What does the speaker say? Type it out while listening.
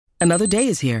Another day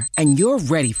is here, and you're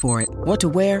ready for it. What to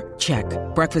wear? Check.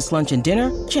 Breakfast, lunch, and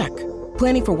dinner? Check.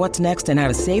 Planning for what's next and how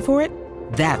to save for it?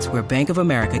 That's where Bank of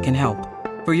America can help.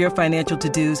 For your financial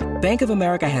to-dos, Bank of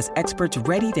America has experts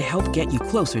ready to help get you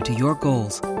closer to your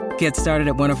goals. Get started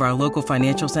at one of our local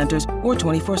financial centers or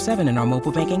 24/7 in our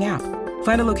mobile banking app.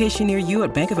 Find a location near you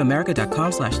at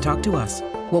bankofamerica.com/talktous.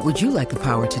 What would you like the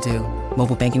power to do?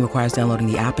 Mobile banking requires downloading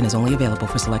the app and is only available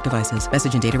for select devices.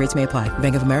 Message and data rates may apply.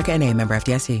 Bank of America N.A., member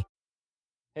FDIC.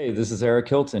 Hey, this is Eric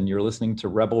Hilton. You're listening to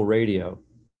Rebel Radio.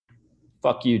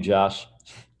 Fuck you, Josh.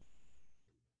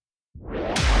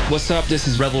 What's up? This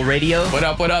is Rebel Radio. What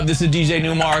up? What up? This is DJ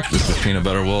Newmark. This is Peanut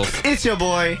Butter Wolf. It's your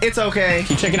boy. It's okay.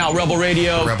 Keep checking out Rebel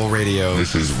Radio. Rebel Radio.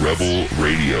 This is Rebel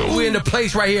Radio. We're in the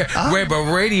place right here. Rebel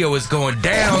Radio is going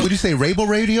down. Would you say Rebel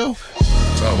Radio?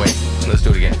 Oh, wait. Let's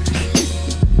do it again.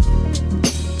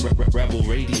 Rebel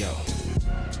Radio.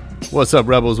 What's up,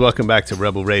 Rebels? Welcome back to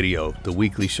Rebel Radio, the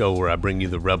weekly show where I bring you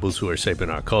the rebels who are shaping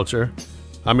our culture.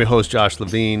 I'm your host, Josh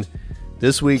Levine.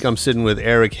 This week, I'm sitting with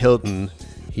Eric Hilton.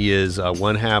 He is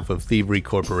one half of Thievery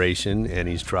Corporation, and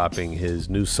he's dropping his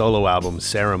new solo album,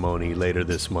 Ceremony, later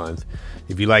this month.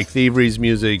 If you like Thievery's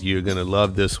music, you're going to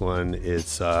love this one.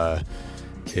 It's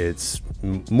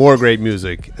more great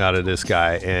music out of this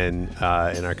guy, and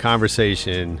in our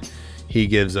conversation, he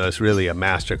gives us really a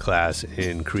masterclass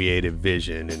in creative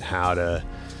vision and how to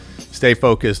stay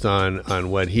focused on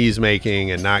what he's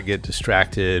making and not get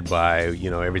distracted by,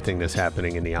 everything that's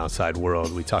happening in the outside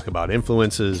world. We talk about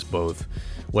influences, both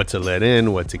what to let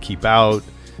in, what to keep out.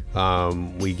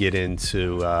 We get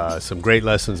into some great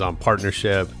lessons on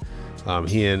partnership.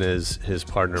 He and his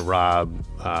partner Rob,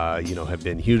 have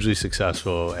been hugely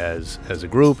successful as a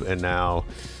group, and now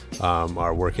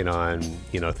are working on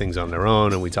things on their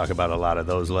own. And we talk about a lot of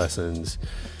those lessons,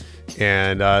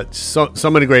 and so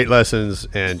many great lessons,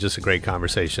 and just a great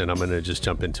conversation. I'm going to just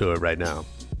jump into it right now.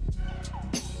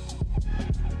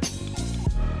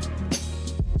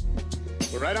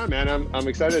 Right on, man. I'm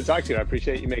excited to talk to you. I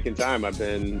appreciate you making time. I've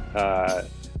been, I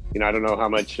don't know how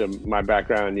much of my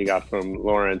background you got from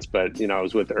Lawrence, but, I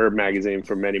was with Herb Magazine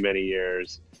for many, many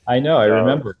years. I know. I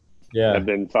remember. Yeah. I've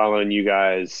been following you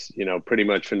guys, pretty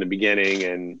much from the beginning,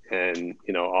 and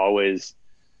always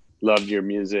loved your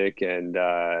music. And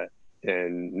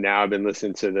now I've been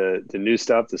listening to the new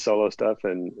stuff, the solo stuff,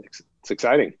 and it's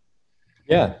exciting.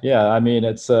 Yeah. I mean,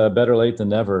 it's better late than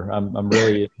never. I'm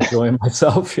really enjoying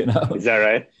myself, Is that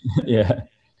right? Yeah.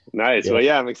 Nice. Yeah. Well,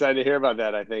 yeah, I'm excited to hear about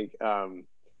that. I think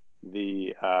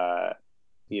the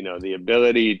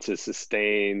ability to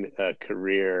sustain a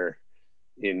career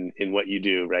in what you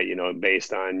do, right?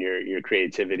 Based on your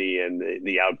creativity and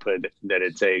the output that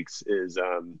it takes is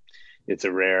it's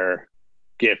a rare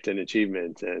gift and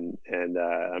achievement, and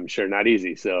I'm sure not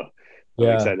easy. So I'm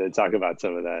excited to talk about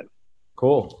some of that.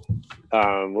 Cool.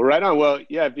 Well, right on. Well,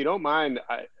 yeah, if you don't mind,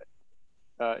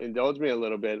 indulge me a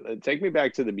little bit. Take me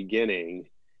back to the beginning.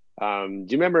 Do you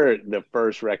remember the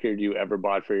first record you ever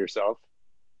bought for yourself?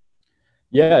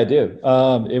 Yeah, I do.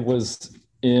 It was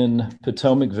in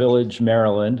Potomac Village,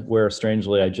 Maryland, where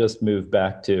strangely I just moved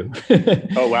back to.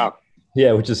 Oh, wow.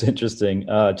 Yeah, which is interesting.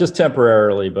 Just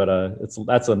temporarily, but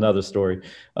that's another story.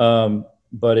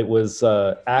 But it was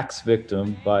Axe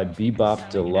Victim by Bebop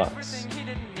Deluxe.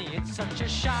 Such a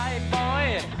shy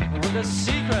boy with a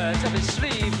secret up his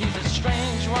sleeve. He's a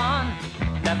strange one,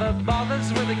 never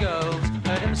bothers with the girls.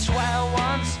 Heard him swear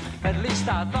once, at least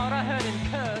I thought I heard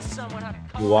him curse. Someone had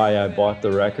why I bought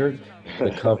the record.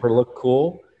 The cover looked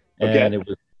cool, and it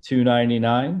was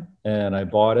 $2.99, and I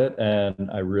bought it, and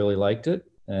I really liked it.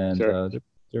 And sure.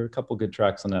 There are a couple good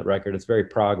tracks on that record. It's very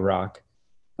prog rock,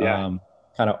 kind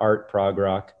of art prog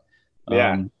rock.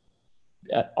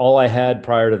 All I had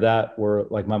prior to that were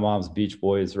like my mom's Beach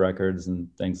Boys records and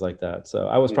things like that. So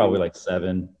I was probably like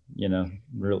 7,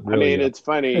 really. I mean, it's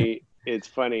funny. It's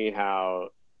funny how,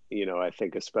 I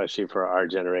think especially for our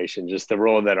generation, just the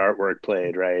role that artwork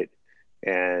played, right?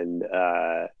 And,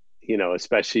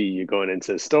 especially you going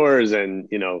into stores and,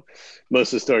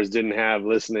 most of the stores didn't have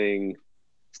listening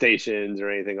stations or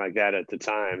anything like that at the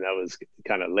time. That was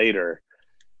kind of later.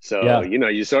 So,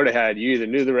 you sort of had, you either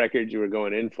knew the record you were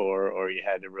going in for, or you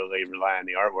had to really rely on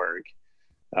the artwork.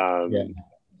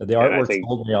 The artwork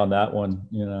sold me on that one,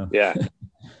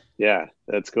 Yeah,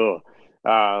 that's cool.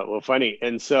 Well, funny.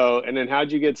 And then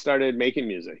how'd you get started making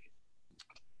music?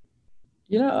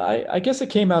 I guess it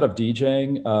came out of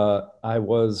DJing. I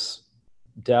was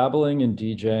dabbling in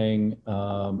DJing.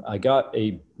 I got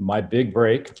my big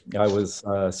break. I was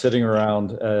sitting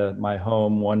around my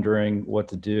home wondering what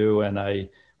to do, and I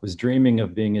was dreaming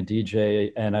of being a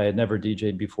DJ, and I had never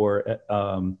DJ'd before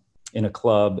in a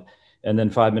club. And then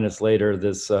 5 minutes later,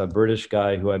 this British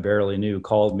guy who I barely knew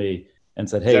called me and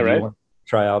said, "Hey, Is that do right? you want to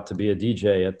try out to be a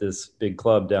DJ at this big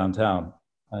club downtown?"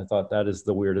 I thought that is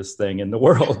the weirdest thing in the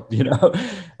world,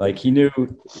 like he knew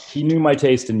my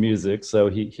taste in music. So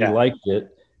he liked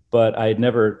it, but I had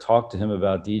never talked to him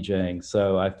about DJing.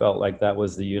 So I felt like that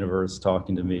was the universe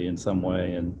talking to me in some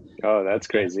way. And oh, that's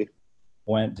crazy.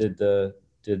 did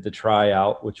the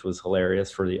tryout, which was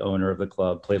hilarious for the owner of the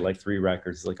club, played like 3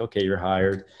 records. Like, okay, you're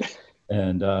hired.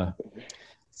 And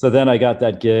so then I got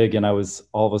that gig and I was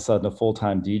all of a sudden a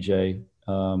full-time DJ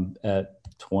at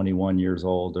 21 years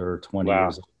old or 20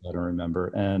 years old, I don't remember.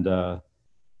 And,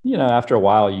 after a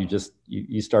while,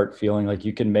 you start feeling like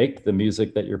you can make the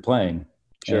music that you're playing.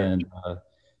 Sure. And,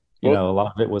 a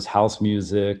lot of it was house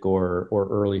music or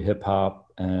early hip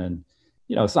hop. And,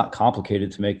 it's not complicated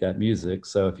to make that music.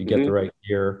 So if you get the right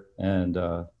gear and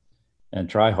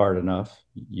try hard enough,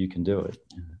 you can do it.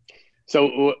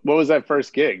 So what was that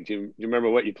first gig? Do you remember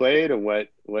what you played and what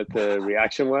the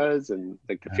reaction was and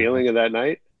like the feeling of that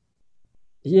night?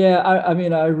 Yeah, I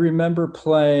mean, I remember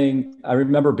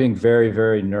being very,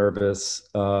 very nervous.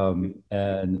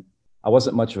 And I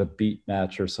wasn't much of a beat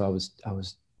matcher. So I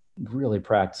was really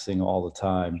practicing all the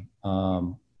time.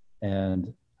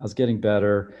 And I was getting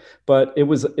better, but it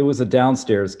was a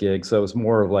downstairs gig. So it was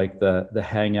more of like the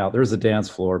hangout. There was a dance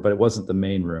floor, but it wasn't the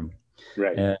main room.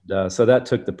 Right. And so that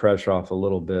took the pressure off a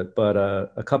little bit. But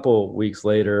a couple weeks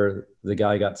later, the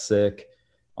guy got sick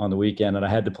on the weekend and I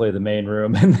had to play the main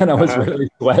room, and then I was really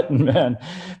sweating, man.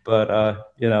 But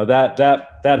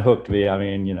that hooked me. I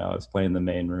mean, I was playing the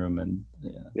main room, and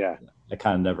I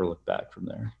kind of never looked back from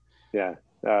there. Yeah.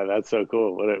 That's so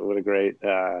cool. What a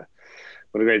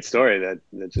great story that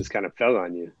just kind of fell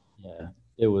on you. Yeah.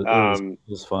 It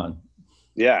was fun.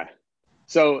 Yeah.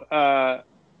 So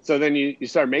then you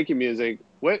start making music.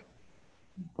 What,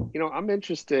 I'm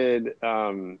interested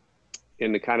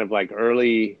in the kind of like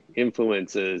early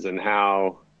influences and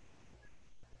how,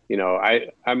 I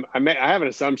have an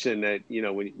assumption that,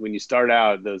 when you start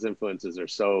out, those influences are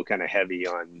so kind of heavy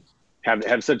on,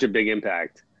 have such a big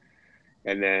impact.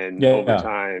 And then over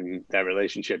time, that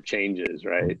relationship changes,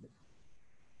 right?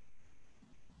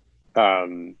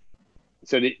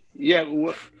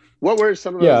 What were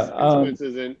some of those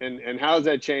influences and how has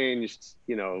that changed,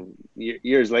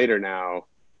 years later now?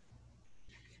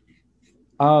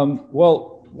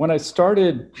 Well, when I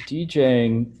started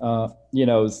DJing,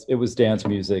 it was dance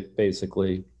music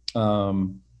basically.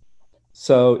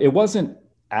 So it wasn't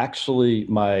actually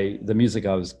the music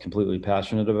I was completely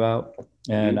passionate about.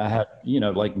 And I had,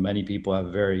 like many people, have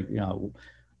a very,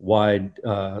 wide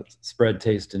spread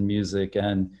taste in music.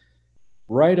 And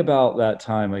right about that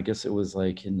time, I guess it was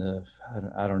like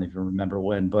I don't even remember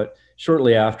when, but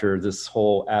shortly after, this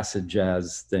whole acid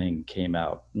jazz thing came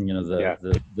out,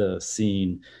 the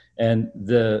scene. And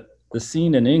the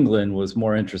scene in England was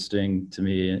more interesting to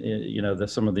me.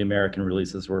 Some of the American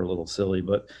releases were a little silly,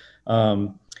 but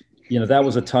that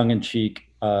was a tongue-in-cheek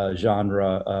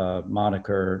genre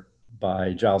moniker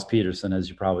by Giles Peterson, as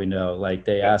you probably know. Like,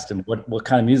 they asked him, what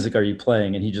kind of music are you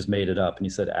playing? And he just made it up, and he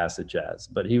said acid jazz.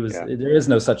 But there is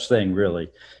no such thing, really.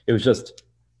 It was just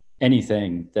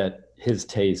anything that his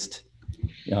taste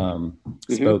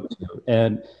spoke to.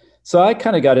 And so I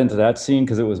kind of got into that scene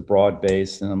because it was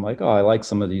broad-based, and I'm like, I like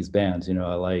some of these bands. I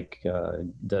like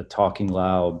the Talking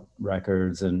Loud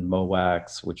records and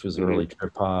Mowax, which was early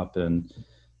trip hop, and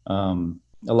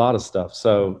a lot of stuff.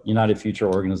 So United Future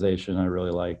Organization, I really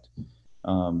liked.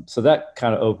 So that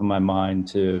kind of opened my mind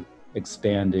to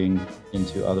expanding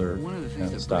into other One of the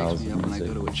things that styles breaks me up of when I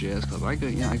music. go to a jazz club, I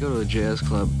go to a jazz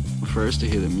club first to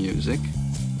hear the music,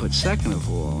 but second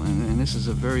of all, and this is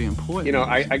a very important.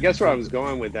 I guess where I was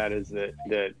going with that is that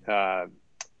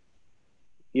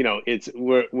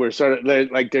we're sort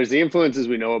of like, there's the influences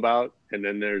we know about, and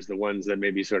then there's the ones that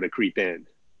maybe sort of creep in.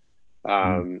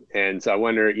 And so I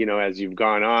wonder, as you've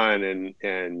gone on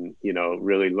and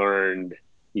really learned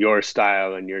your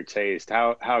style and your taste,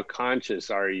 how conscious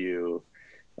are you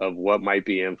of what might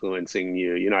be influencing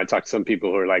you? I talk to some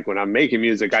people who are like, when I'm making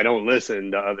music, I don't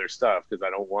listen to other stuff because I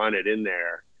don't want it in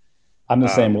there. I'm the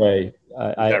same way.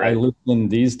 Right? I listen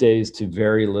these days to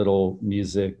very little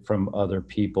music from other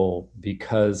people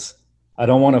because I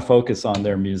don't want to focus on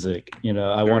their music.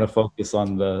 I want to focus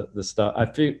on the stuff. I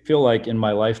feel like in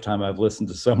my lifetime, I've listened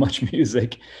to so much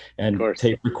music and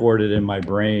tape recorded in my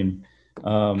brain.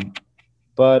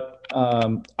 But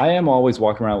I am always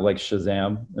walking around with like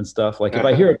Shazam and stuff. Like if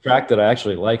I hear a track that I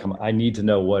actually like, I need to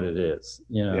know what it is,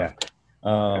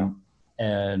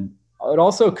 And it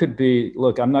also could be,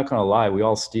 look, I'm not going to lie, we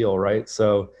all steal, right?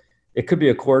 So it could be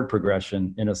a chord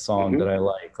progression in a song Mhm. that I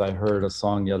like. I heard a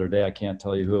song the other day. I can't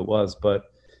tell you who it was, but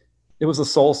it was a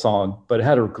soul song, but it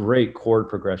had a great chord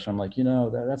progression. I'm like,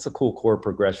 that's a cool chord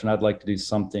progression. I'd like to do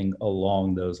something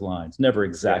along those lines. Never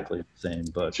exactly the same,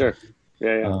 but Sure.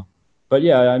 Yeah. but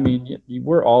yeah, I mean,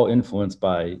 we're all influenced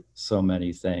by so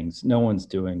many things. No one's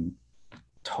doing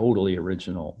totally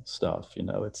original stuff.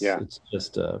 It's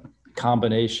just a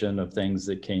combination of things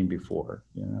that came before.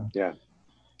 Yeah.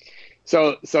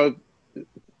 So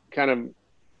kind of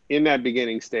in that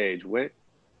beginning stage,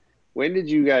 when did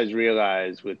you guys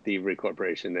realize with Thievery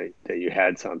Corporation that you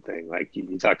had something? Like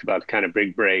you talked about kind of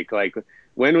big break. Like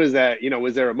when was that?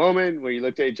 Was there a moment where you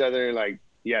looked at each other like,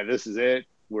 yeah, this is it.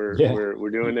 We're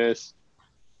doing this.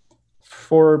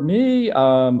 For me,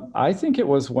 I think it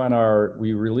was when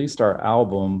we released our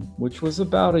album, which was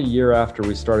about a year after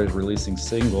we started releasing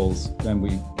singles. Then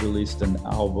we released an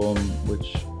album,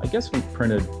 which I guess we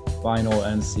printed vinyl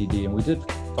and CD, and we did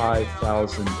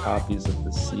 5,000 copies of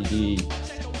the CD.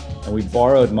 And we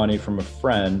borrowed money from a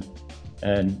friend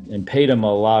and paid him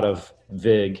a lot of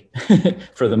vig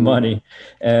for the money.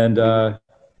 And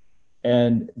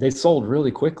they sold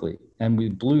really quickly. And we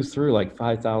blew through like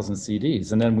 5,000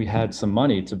 CDs. And then we had some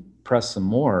money to press some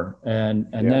more. And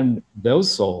then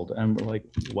those sold. And we're like,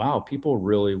 wow, people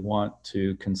really want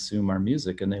to consume our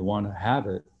music and they want to have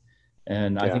it.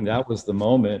 And I think that was the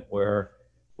moment where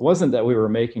it wasn't that we were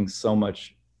making so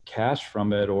much cash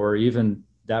from it, or even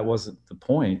that wasn't the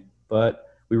point, but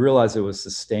we realized it was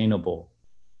sustainable.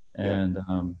 And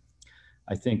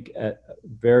I think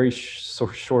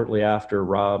shortly after,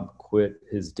 Rob quit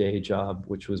his day job,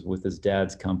 which was with his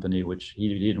dad's company, which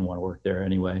he didn't want to work there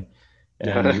anyway.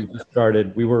 And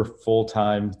we were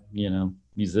full-time,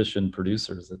 musician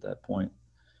producers at that point.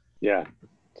 Yeah.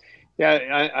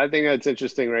 Yeah. I think that's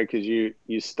interesting, right? Because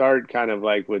you start kind of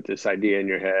like with this idea in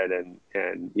your head and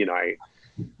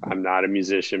I'm not a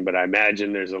musician, but I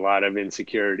imagine there's a lot of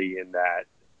insecurity in that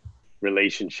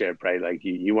relationship, right? Like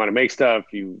you want to make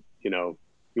stuff, you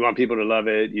want people to love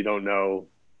it. You don't know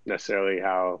necessarily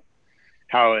how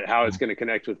it's going to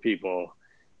connect with people.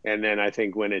 And then I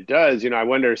think when it does, I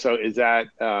wonder, so is that,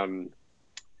 does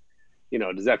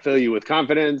that fill you with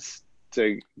confidence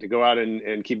to go out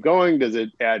and keep going? Does it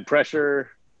add pressure?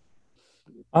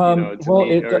 Or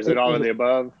is it all of the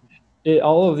above?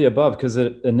 All of the above, because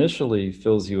it initially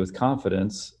fills you with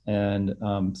confidence and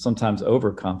sometimes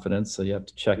overconfidence. So you have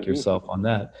to check yourself on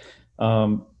that.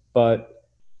 But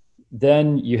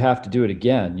then you have to do it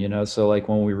again, So like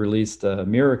when we released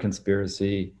Mirror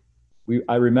Conspiracy,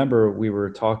 I remember we were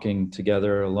talking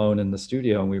together alone in the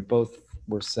studio, and we both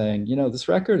were saying, this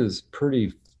record is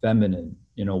pretty feminine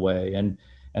in a way. And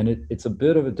it's a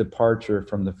bit of a departure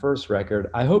from the first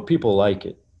record. I hope people like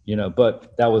it.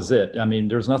 But that was it. I mean,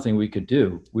 there's nothing we could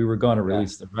do. We were going to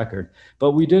release the record,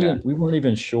 but we weren't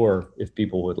even sure if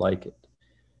people would like it.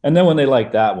 And then when they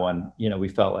liked that one, we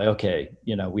felt like, okay,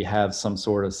 we have some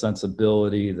sort of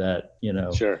sensibility that,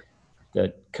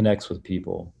 that connects with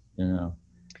people,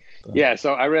 But. Yeah.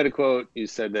 So I read a quote. You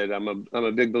said that I'm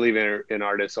a big believer in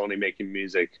artists only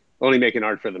making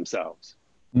art for themselves.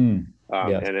 And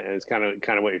it's kind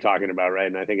of what you're talking about. Right.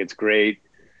 And I think it's great.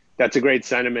 That's a great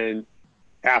sentiment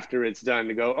after it's done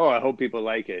to go, oh, I hope people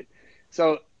like it.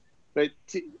 So, but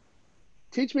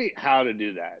teach me how to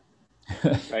do that.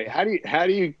 Right? How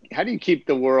do you keep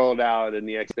the world out and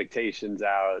the expectations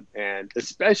out, and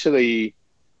especially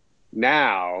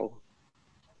now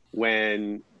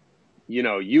when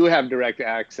you have direct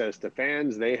access to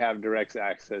fans, they have direct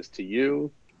access to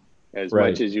you as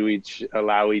much as you each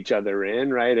allow each other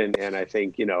in, right? And I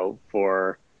think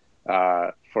for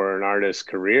an artist's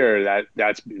career,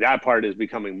 that part is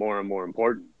becoming more and more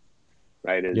important,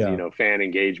 right? As fan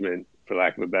engagement, for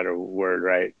lack of a better word,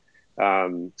 right?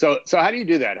 So how do you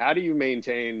do that? How do you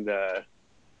maintain the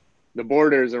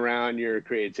borders around your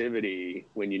creativity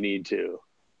when you need to?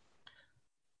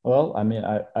 Well, I mean,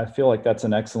 I feel like that's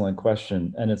an excellent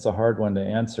question, and it's a hard one to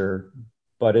answer,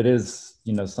 but it is,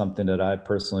 something that I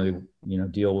personally,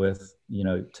 deal with,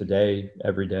 today,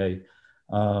 every day.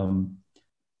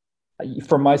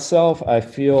 For myself, I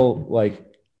feel like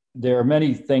there are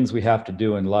many things we have to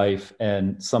do in life,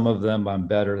 and some of them I'm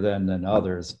better than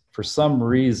others. For some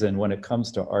reason, when it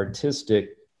comes to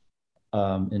artistic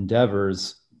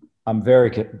endeavors, I'm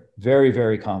very, very,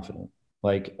 very confident.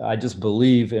 Like, I just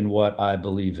believe in what I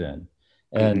believe in.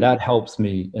 And that helps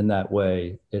me in that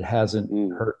way. It hasn't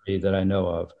hurt me that I know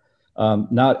of.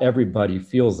 Not everybody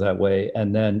feels that way.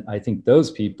 And then I think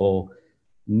those people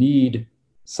need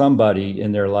somebody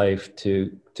in their life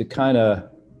to kind of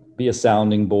be a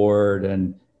sounding board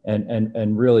and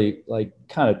really like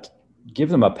kind of give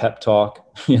them a pep talk,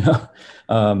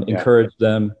 encourage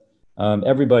them.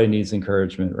 Everybody needs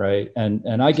encouragement, right?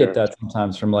 And I get that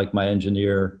sometimes from like my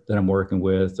engineer that I'm working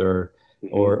with, or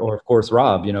of course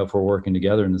Rob, if we're working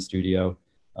together in the studio.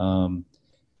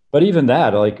 But even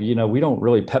that, like, we don't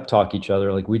really pep talk each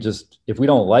other. Like, if we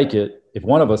don't like it, if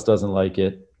one of us doesn't like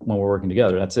it when we're working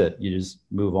together, that's it. You just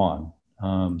move on.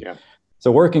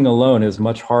 So working alone is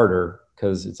much harder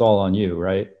because it's all on you,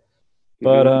 right?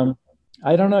 But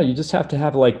I don't know. You just have to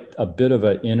have like a bit of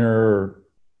an inner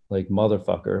like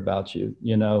motherfucker about you,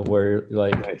 where you're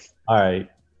like, all right,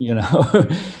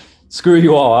 screw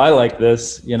you all. I like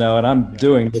this, and I'm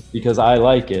doing this because I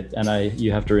like it. And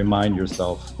you have to remind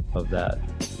yourself of that.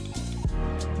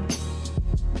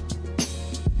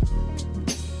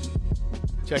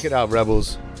 Check it out,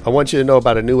 Rebels. I want you to know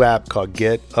about a new app called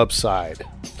Get Upside.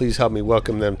 Please help me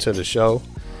welcome them to the show.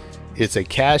 It's a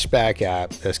cashback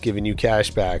app that's giving you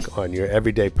cash back on your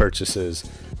everyday purchases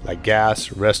like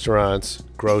gas, restaurants,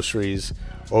 groceries.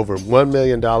 Over $1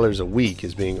 million a week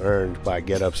is being earned by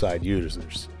Get Upside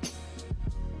users.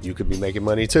 You could be making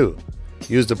money too.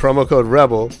 Use the promo code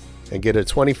REBEL and get a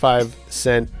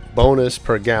 25-cent bonus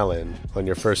per gallon on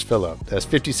your first fill up. That's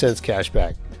 50 cents cash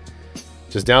back.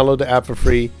 Just download the app for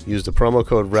free. Use the promo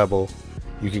code REBEL.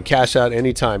 You can cash out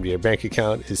anytime to your bank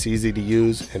account. It's easy to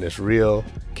use and it's real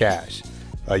cash.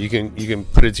 You can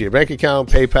put it to your bank account,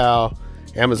 PayPal,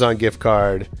 Amazon gift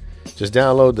card. Just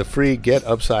download the free Get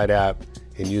Upside app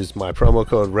and use my promo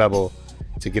code REBEL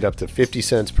to get up to 50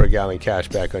 cents per gallon cash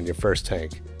back on your first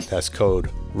tank. That's code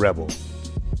REBEL.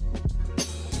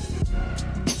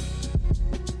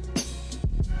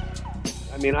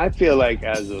 I mean, I feel like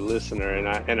as a listener, and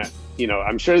I,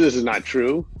 I'm sure this is not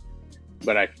true,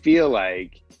 but I feel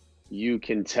like you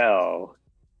can tell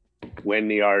when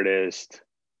the artist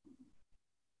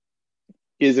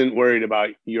isn't worried about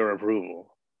your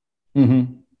approval.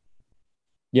 Mm-hmm.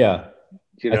 Yeah.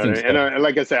 You know, and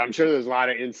like I said, I'm sure there's a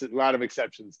lot of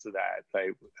exceptions to that,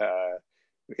 like,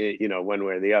 one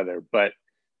way or the other, but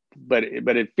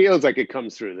it feels like it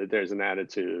comes through, that there's an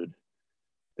attitude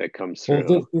that comes through.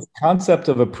 Well, this concept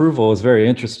of approval is very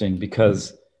interesting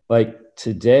because, like,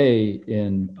 today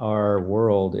in our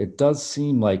world, it does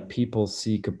seem like people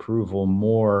seek approval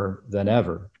more than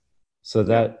ever. So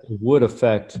that would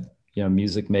affect,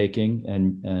 music making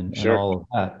and all of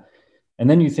that. And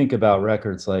then you think about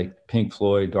records like Pink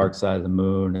Floyd, Dark Side of the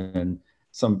Moon, and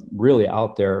some really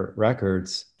out there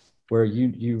records where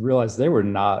you realize they were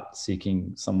not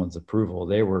seeking someone's approval.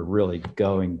 They were really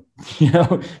going,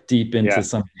 deep into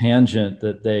some tangent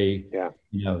that they,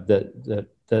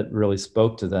 that really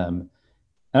spoke to them.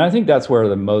 And I think that's where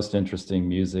the most interesting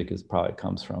music probably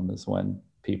comes from, is when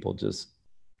people just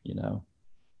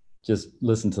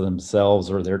listen to themselves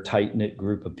or their tight-knit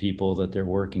group of people that they're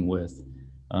working with.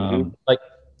 Like,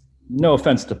 no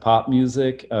offense to pop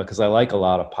music, because I like a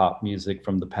lot of pop music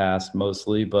from the past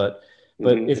mostly, but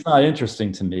it's not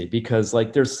interesting to me because,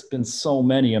 like, there's been so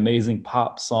many amazing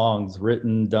pop songs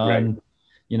written, done,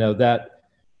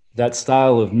 that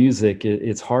style of music,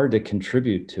 it's hard to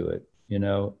contribute to it.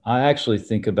 I actually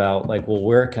think about, like, well,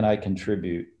 where can I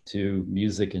contribute to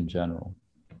music in general?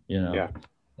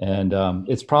 And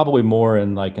it's probably more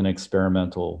in like an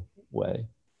experimental way.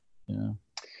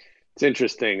 It's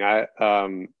interesting. I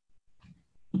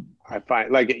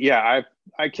find, like, I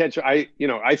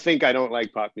think I don't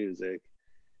like pop music,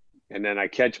 and then I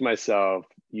catch myself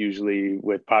usually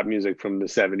with pop music from the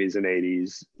 70s and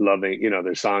 80s loving,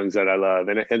 there's songs that I love,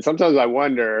 and sometimes I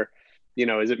wonder,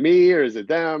 is it me or is it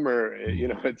them, or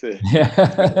it's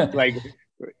like,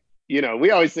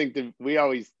 we always think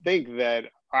that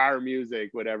our music,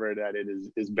 whatever that it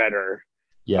is better.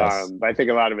 Yes. But I think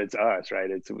a lot of it's us,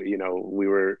 right? It's, we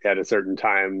were at a certain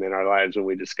time in our lives when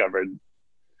we discovered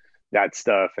that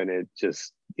stuff, and it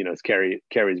just,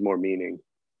 carries more meaning.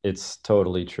 It's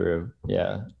totally true.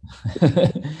 Yeah.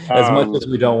 As much as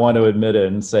we don't want to admit it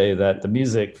and say that the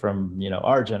music from,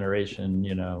 our generation,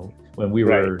 when we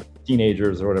were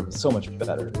teenagers or whatever, so much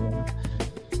better.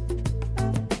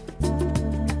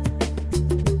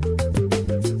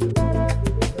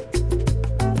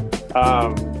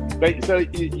 But so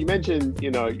you mentioned,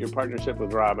 your partnership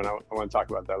with Rob, and I want to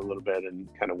talk about that a little bit and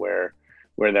kind of where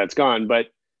that's gone. But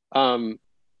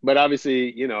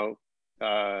obviously, you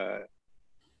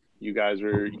guys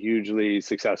were hugely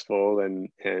successful and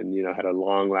had a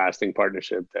long lasting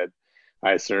partnership that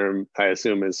I assume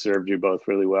has served you both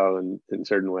really well in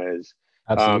certain ways.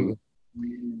 Absolutely.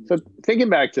 So thinking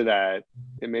back to that,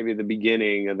 and maybe the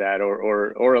beginning of that,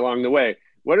 or along the way,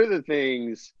 what are the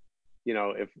things,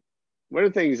 what are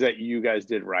things that you guys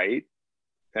did right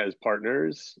as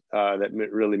partners that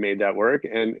really made that work?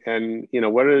 And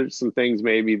what are some things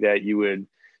maybe that you would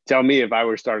tell me if I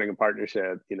were starting a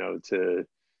partnership, to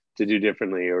do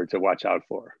differently or to watch out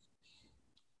for?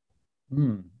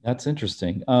 That's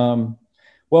interesting.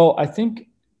 Well, I think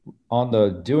on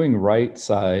the doing right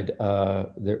side,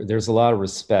 there's a lot of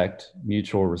respect,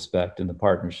 mutual respect in the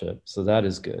partnership. So that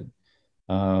is good.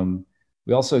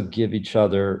 We also give each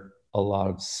other a lot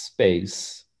of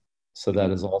space. So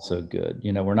that is also good.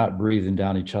 We're not breathing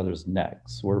down each other's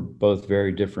necks. We're both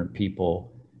very different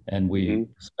people, and we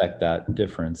respect that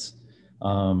difference.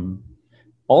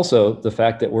 Also, the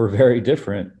fact that we're very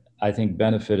different, I think,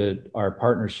 benefited our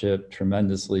partnership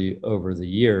tremendously over the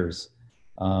years.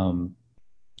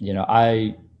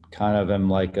 I kind of am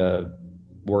like a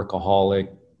workaholic,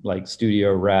 like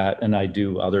studio rat, and I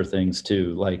do other things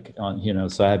too.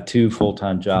 So I have 2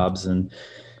 full-time jobs, and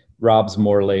Rob's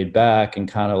more laid back and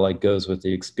kind of like goes with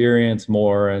the experience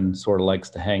more and sort of likes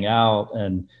to hang out,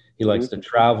 and he likes to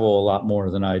travel a lot more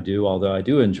than I do, although I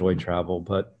do enjoy travel.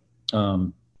 But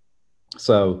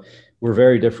so we're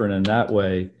very different in that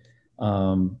way.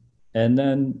 And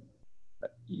then,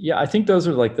 I think those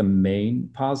are like the main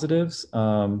positives.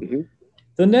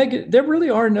 There really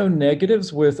are no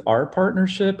negatives with our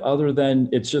partnership, other than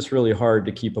it's just really hard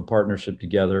to keep a partnership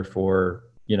together for,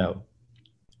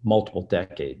 multiple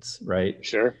decades, right?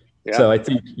 Sure. Yeah. So I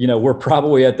think, we're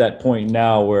probably at that point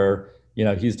now where,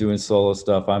 he's doing solo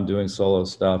stuff, I'm doing solo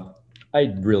stuff.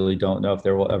 I really don't know if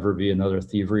there will ever be another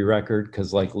Thievery record,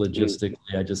 because like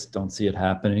logistically, I just don't see it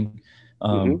happening.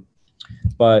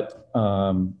 But,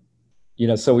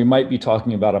 so we might be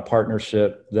talking about a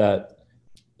partnership that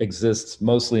exists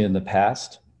mostly in the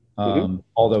past,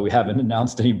 although we haven't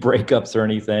announced any breakups or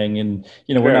anything. And,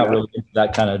 we're not really into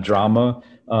that kind of drama.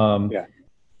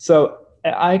 So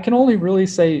I can only really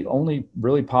say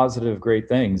really positive, great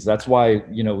things. That's why,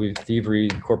 Thievery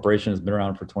Corporation has been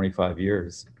around for 25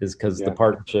 years, is because the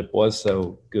partnership was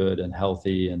so good and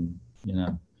healthy, and,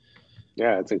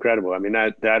 Yeah, it's incredible. I mean,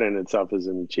 that in itself is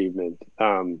an achievement.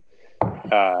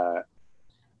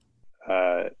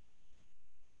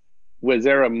 Was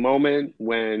there a moment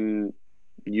when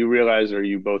you realized, or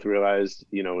you both realized,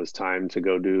 it was time to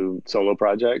go do solo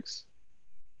projects?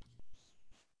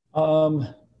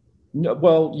 No,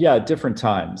 well, yeah, different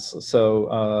times.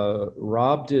 So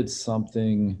Rob did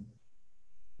something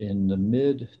in the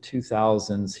mid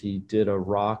 2000s. He did a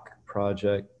rock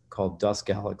project called Dust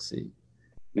Galaxy,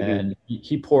 and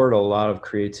he poured a lot of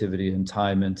creativity and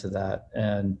time into that.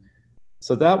 And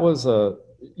so that was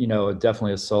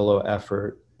definitely a solo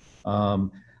effort.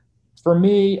 For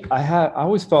me, I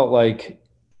always felt like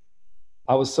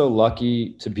I was so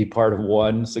lucky to be part of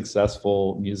one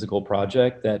successful musical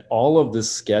project that all of the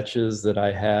sketches that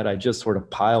I had, I just sort of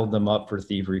piled them up for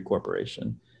Thievery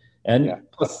Corporation. And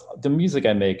plus the music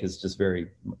I make is just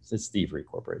it's Thievery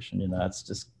Corporation, that's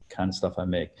just kind of stuff I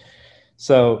make.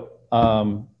 So,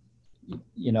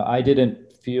 I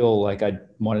didn't feel like I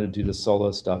wanted to do the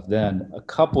solo stuff then. A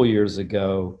couple years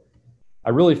ago, I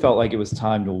really felt like it was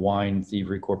time to wind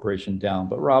Thievery Corporation down.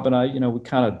 But Rob and I, we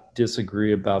kind of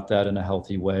disagree about that in a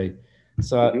healthy way.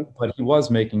 So, but he was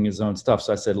making his own stuff.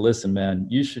 So I said, listen, man,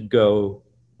 you should go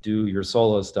do your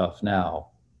solo stuff now,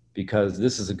 because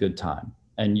this is a good time,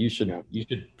 and you should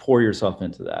pour yourself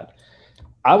into that.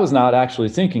 I was not actually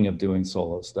thinking of doing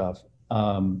solo stuff.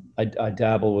 I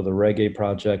dabble with a reggae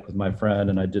project with my friend,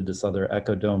 and I did this other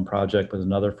Echo Dome project with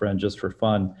another friend just for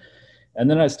fun. And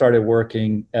then I started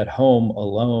working at home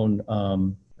alone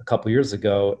a couple years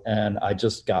ago, and I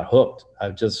just got hooked.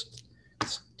 I just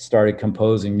started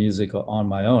composing music on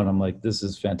my own. I'm like, this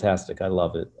is fantastic. I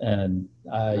love it. And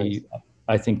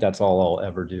I think that's all I'll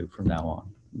ever do from now on.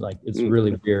 Like, it's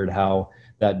really weird how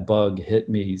that bug hit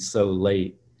me so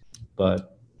late,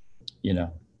 but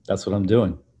that's what I'm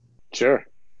doing. Sure.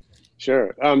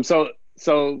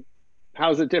 So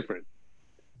how's it different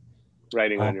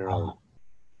writing on your own?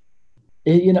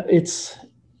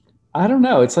 I don't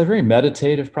know. It's a very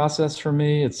meditative process for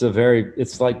me. It's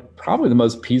like probably the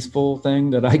most peaceful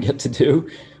thing that I get to do.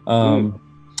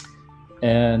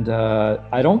 And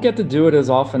I don't get to do it as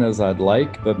often as I'd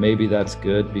like, but maybe that's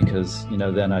good, because,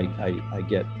 then I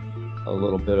get a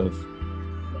little bit of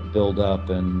build up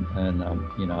and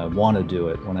I want to do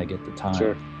it when I get the time.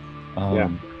 Sure.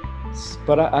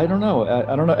 But I don't know.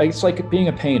 I don't know. It's like being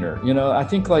a painter. I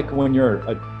think like when you're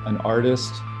an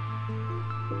artist,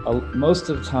 most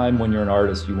of the time when you're an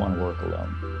artist, you want to work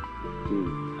alone.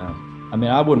 I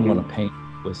mean, I wouldn't want to paint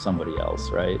with somebody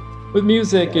else, right? With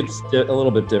music, it's a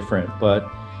little bit different, but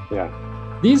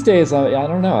These days, I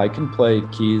don't know. I can play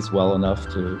keys well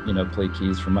enough to, play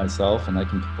keys for myself, and I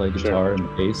can play guitar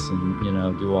and bass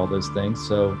and, do all those things.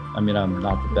 So, I mean, I'm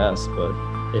not the best, but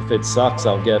if it sucks,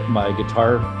 I'll get my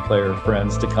guitar player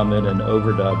friends to come in and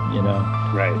overdub,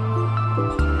 Right.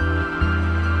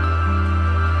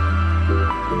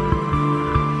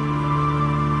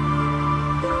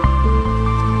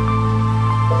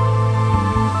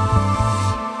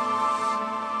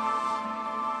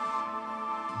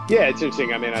 Yeah, it's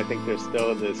interesting. I mean, I think there's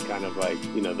still this kind of like,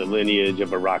 the lineage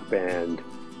of a rock band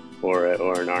or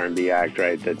an R&B act,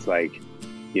 right? That's like,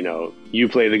 you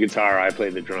play the guitar, I play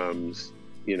the drums,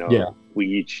 we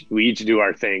each do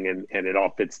our thing and it all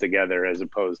fits together, as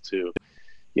opposed to,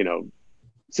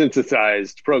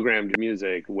 synthesized programmed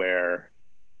music where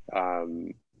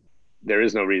there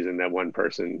is no reason that one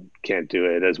person can't do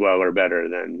it as well or better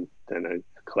than a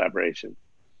collaboration.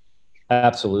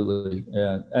 Absolutely,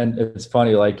 yeah. And it's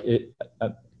funny, like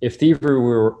if Thievery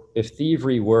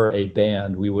were a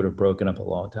band, we would have broken up a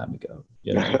long time ago.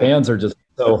 Bands are just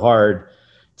so hard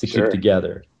to keep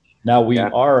together. Now we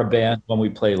are a band when we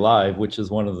play live, which is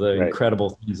one of the incredible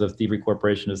things of Thievery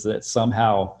Corporation, is that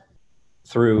somehow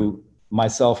through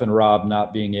myself and Rob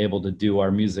not being able to do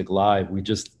our music live, we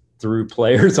just threw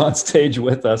players on stage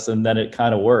with us, and then it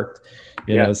kind of worked.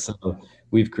 You know, so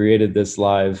we've created this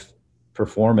live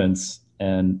performance,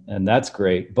 and that's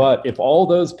great. But if all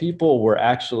those people were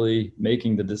actually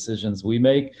making the decisions we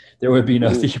make, there would be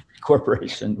no Thievery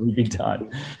Corporation. We'd be done.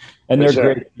 And they're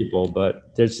great people,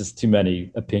 but there's just too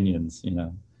many opinions,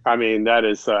 I mean, that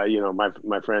is,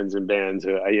 my friends in bands,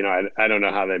 I don't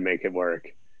know how they make it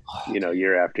work,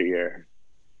 year after year.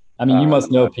 I mean, you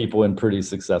must know people in pretty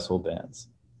successful bands.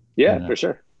 Yeah, for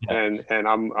sure. Yeah. And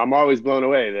I'm always blown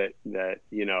away that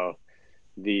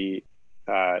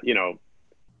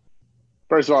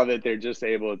first of all, that they're just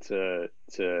able to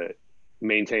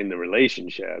maintain the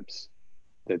relationships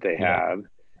that they have.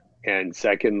 And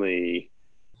secondly,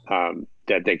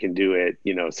 that they can do it,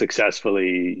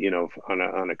 successfully,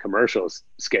 on a commercial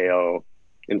scale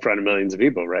in front of millions of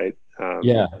people. Right.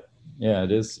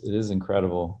 It is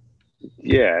incredible.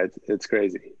 Yeah. It's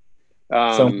crazy.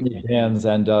 So many bands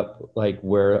end up like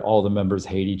where all the members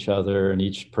hate each other and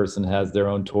each person has their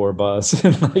own tour bus.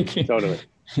 And totally.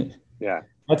 Yeah.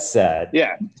 That's sad.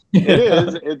 Yeah,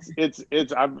 it is.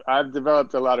 It's I've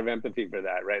developed a lot of empathy for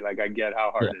that, right? Like I get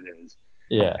how hard it is.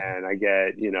 Yeah. And I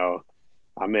get,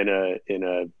 I'm in a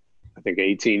I think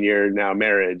 18-year now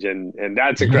marriage, and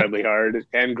that's incredibly hard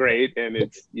and great. And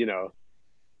it's, but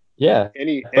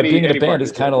being in a band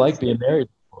is kind of like being married.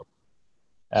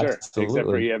 Sure. Except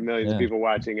for you have millions of people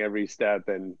watching every step,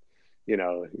 and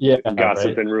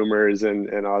gossip and rumors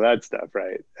and all that stuff,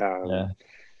 right?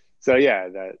 So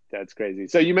that's crazy.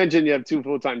 So you mentioned you have 2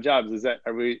 full-time jobs. Is that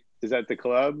the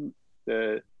club?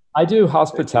 I do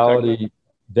hospitality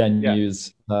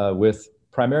venues with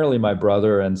primarily my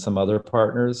brother and some other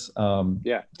partners. So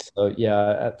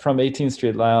from 18th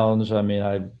Street Lounge, I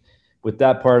mean, with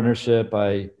that partnership,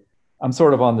 I'm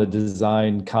sort of on the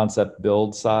design concept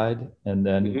build side, and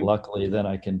then luckily then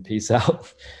I can peace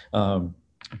out. I've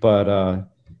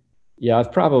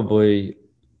probably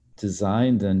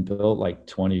designed and built like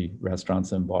 20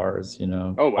 restaurants and bars,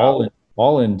 Oh, wow.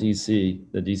 all in DC,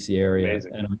 the DC area.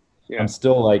 Amazing. And I'm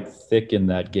still like thick in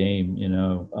that game,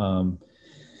 I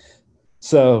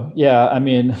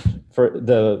mean, for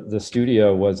the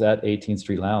studio was at 18th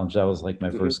Street Lounge. That was like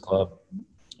my first club.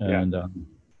 And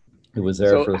it was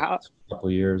there for a couple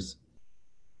of years.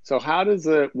 So how does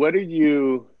what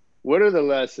are the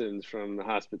lessons from the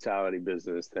hospitality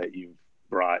business that you've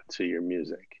brought to your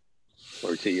music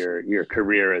or to your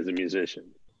career as a musician?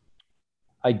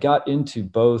 I got into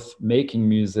both making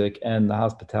music and the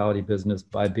hospitality business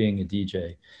by being a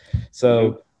DJ.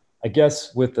 So I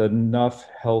guess with enough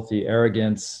healthy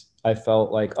arrogance, I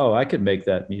felt like, oh, I could make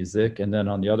that music. And then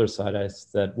on the other side, I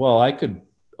said, well, I could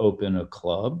open a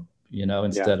club,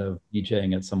 instead of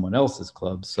DJing at someone else's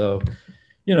club. So,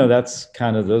 that's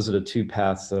kind of, those are the 2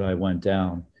 paths that I went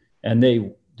down. And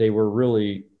they were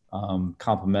really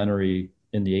complimentary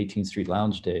in the 18th Street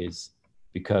Lounge days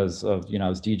because of, I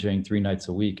was DJing 3 nights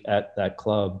a week at that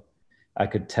club. I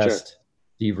could test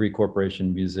Thievery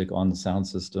Corporation music on the sound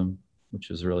system, which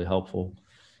was really helpful.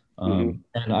 And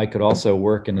I could also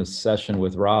work in a session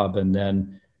with Rob, and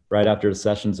then right after the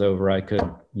session's over, I could,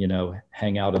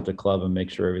 hang out at the club and make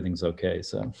sure everything's okay.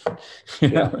 So,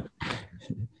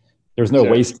 there's no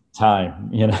waste of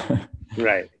time,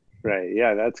 Right.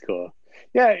 Yeah, that's cool.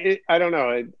 Yeah, I don't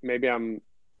know. Maybe I'm,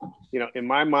 in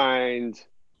my mind,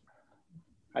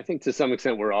 I think to some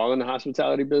extent we're all in the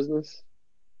hospitality business.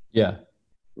 Yeah.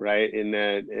 right? In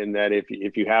that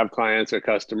if you have clients or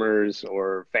customers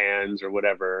or fans or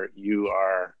whatever, you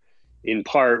are in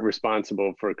part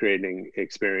responsible for creating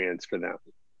experience for them,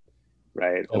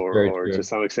 right? That's very Or true. to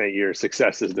some extent, your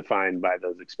success is defined by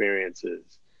those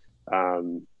experiences.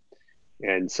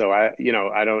 And so I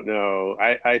don't know.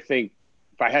 I think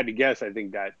if I had to guess, I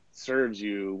think that serves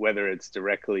you whether it's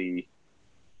directly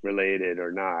related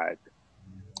or not.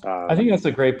 I think that's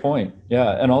a great point.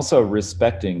 Yeah. And also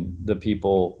respecting the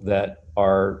people that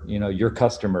are, your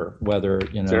customer, whether,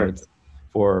 Sure. it's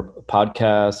for a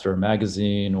podcast or a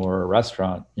magazine or a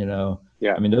restaurant,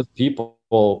 Yeah. I mean, those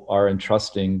people are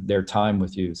entrusting their time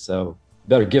with you. So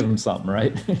better give them something,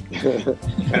 right?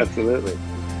 Absolutely.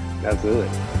 Absolutely.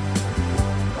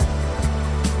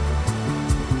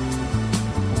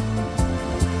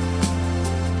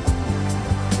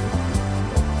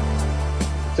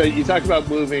 So you talked about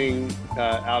moving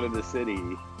out of the city.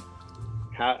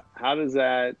 How does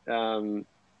that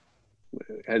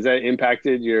has that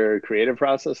impacted your creative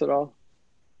process at all?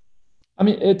 I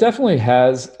mean, it definitely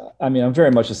has. I mean, I'm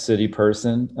very much a city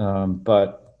person,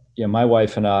 but my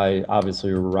wife and I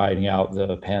obviously were riding out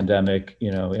the pandemic,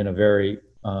 in a very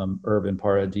urban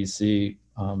part of DC,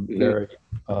 very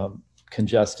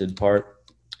congested part,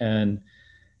 and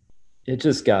it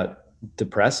just got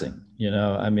depressing.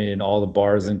 I mean, all the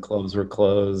bars and clubs were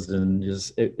closed, and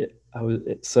just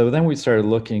so then we started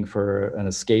looking for an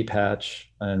escape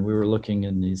hatch, and we were looking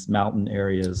in these mountain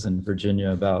areas in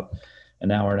Virginia, about an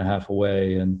hour and a half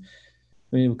away, and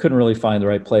we couldn't really find the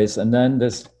right place. And then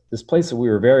this place that we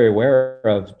were very aware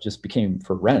of just became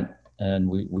for rent, and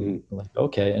we were like,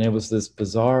 okay. And it was this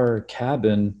bizarre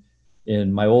cabin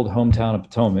in my old hometown of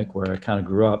Potomac, where I kind of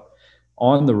grew up,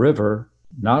 on the river,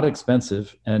 not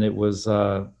expensive, and it was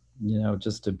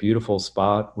just a beautiful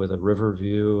spot with a river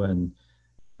view. And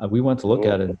we went to look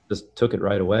at it and just took it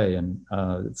right away. And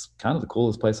it's kind of the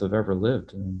coolest place I've ever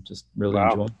lived, and just really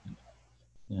enjoyed it.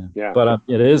 Yeah. But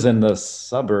it is in the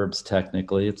suburbs,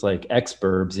 technically. It's like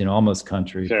exurbs, almost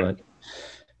country. Sure.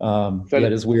 But so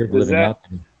it is weird living out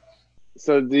there.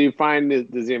 So do you find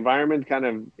does the environment kind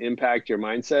of impact your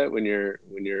mindset when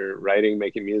you're writing,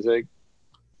 making music?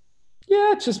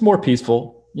 Yeah, it's just more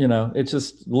peaceful. It's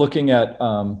just looking at,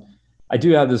 I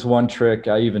do have this one trick.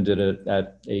 I even did it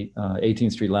at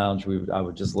 18th Street Lounge. I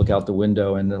would just look out the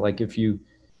window, and like, if you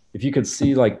could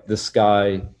see, like, the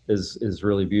sky is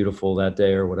really beautiful that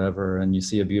day or whatever, and you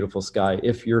see a beautiful sky,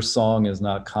 if your song is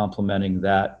not complementing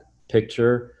that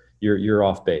picture, you're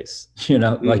off base.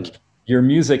 Like, your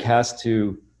music has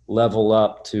to level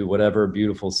up to whatever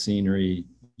beautiful scenery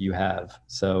you have.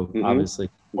 So obviously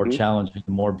more challenging,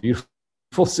 more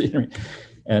beautiful scenery.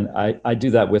 And I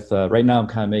do that with, right now I'm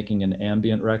kind of making an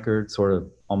ambient record, sort of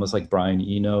almost like Brian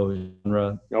Eno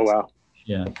genre. Oh, wow.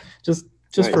 Yeah. Just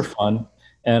nice. For fun.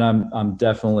 And I'm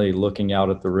definitely looking out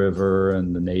at the river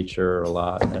and the nature a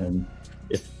lot. And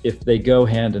if they go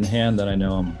hand in hand, then I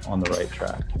know I'm on the right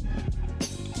track.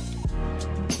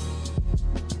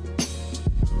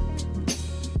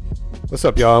 What's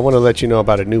up, y'all? I want to let you know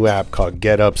about a new app called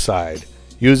Get Upside.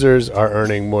 Users are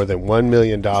earning more than $1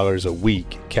 million a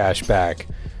week cash back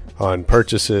on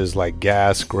purchases like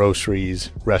gas,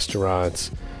 groceries,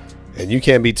 restaurants, and you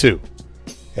can be too.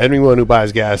 Anyone who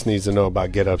buys gas needs to know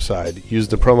about Get Upside. Use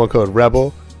the promo code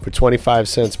REBEL for 25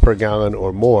 cents per gallon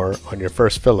or more on your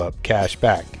first fill-up, cash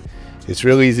back. It's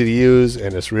real easy to use,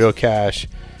 and it's real cash,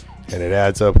 and it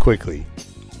adds up quickly.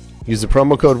 Use the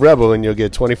promo code REBEL and you'll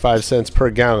get 25 cents per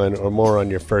gallon or more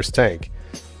on your first tank.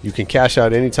 You can cash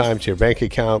out anytime to your bank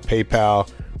account, PayPal,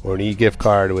 or an e-gift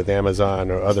card with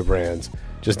Amazon or other brands.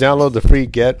 Just download the free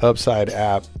Get Upside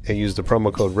app and use the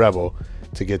promo code REBEL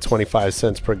to get 25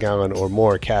 cents per gallon or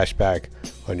more cash back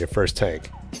on your first tank.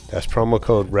 That's promo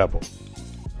code REBEL.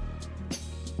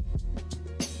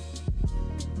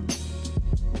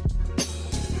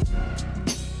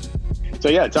 So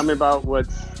yeah, tell me about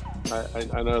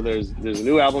I know there's a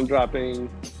new album dropping.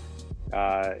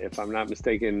 If I'm not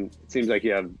mistaken, it seems like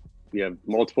you have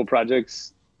multiple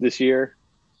projects this year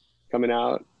coming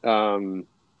out. So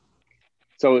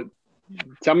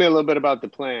tell me a little bit about the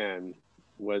plan,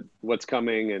 what's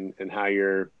coming, and how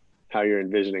you're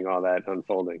envisioning all that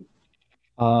unfolding.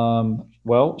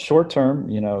 Well, short term,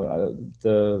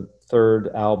 the third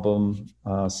album,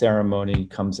 Ceremony,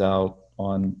 comes out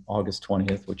on August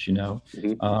 20th, which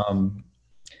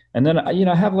and then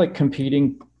I have like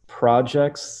competing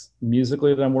projects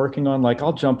musically that I'm working on. Like,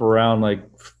 I'll jump around, like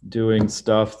doing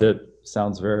stuff that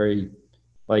sounds very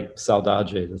like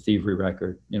Saudade, the Thievery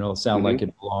record, sound like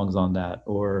it belongs on that.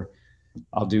 Or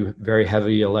I'll do very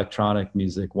heavy electronic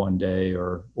music one day,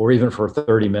 or even for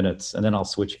 30 minutes, and then I'll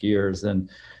switch gears. And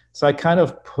So I kind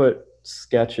of put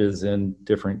sketches in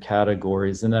different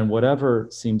categories, and then whatever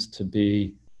seems to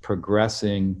be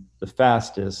progressing the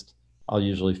fastest, I'll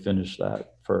usually finish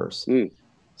that first.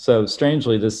 So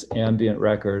strangely, this ambient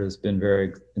record has been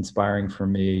very inspiring for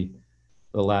me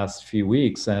the last few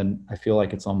weeks, and I feel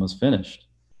like it's almost finished.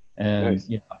 And Nice.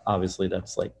 you know, obviously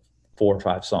that's like 4 or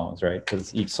 5 songs, right?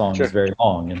 Because each song Sure. is very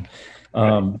long.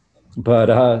 And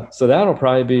but so that'll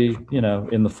probably be, you know,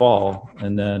 in the fall.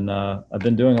 And then I've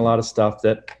been doing a lot of stuff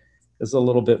that is a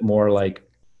little bit more like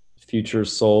future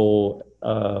soul,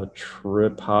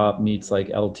 trip hop meets like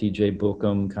LTJ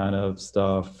Bookham kind of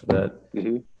stuff that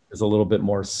is a little bit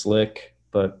more slick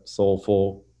but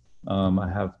soulful. I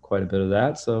have quite a bit of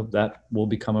that, so that will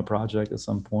become a project at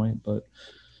some point. But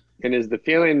And is the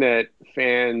feeling that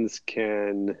fans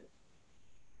can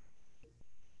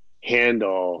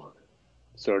handle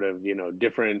sort of, you know,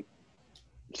 different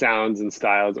sounds and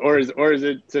styles, or is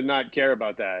it to not care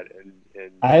about that? And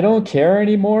I don't care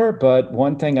anymore, but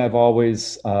one thing I've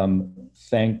always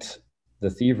thanked the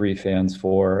Thievery fans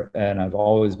for, and I've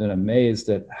always been amazed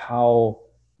at how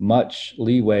much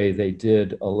leeway they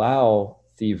did allow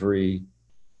Thievery,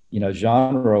 you know,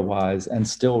 genre-wise, and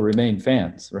still remain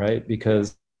fans, right?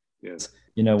 Because,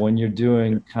 you know, when you're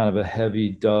doing kind of a heavy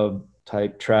dub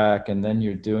type track, and then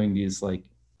you're doing these like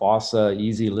bossa,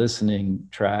 easy listening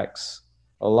tracks,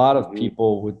 a lot of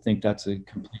people would think that's a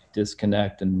complete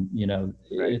disconnect, and, you know,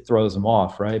 it throws them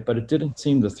off, right? But it didn't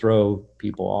seem to throw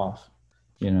people off.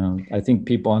 You know, I think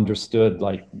people understood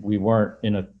like we weren't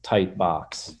in a tight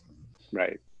box.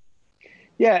 Right.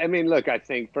 Yeah, I mean, look, I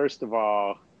think first of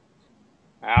all,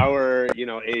 our, you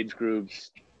know, age groups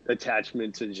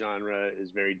attachment to genre is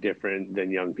very different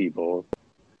than young people.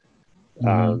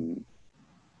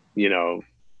 You know,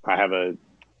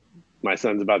 my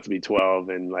son's about to be 12,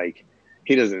 and like,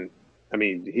 he doesn't, I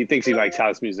mean, he thinks he likes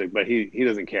house music, but he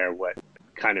doesn't care what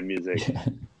kind of music,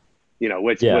 you know,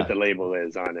 what the label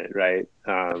is on it, right?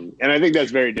 And I think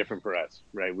that's very different for us,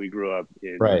 right? We grew up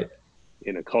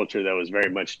in a culture that was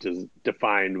very much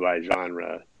defined by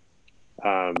genre.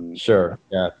 Sure,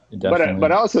 yeah, definitely.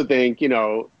 But I also think, you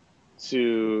know,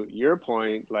 to your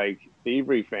point, like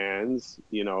Thievery fans,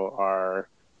 you know, are,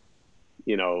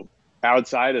 you know,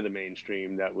 outside of the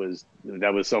mainstream that was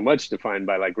so much defined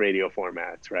by like radio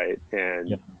formats, right?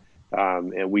 And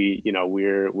and we, you know,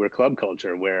 we're club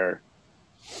culture where,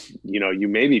 you know, you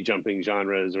may be jumping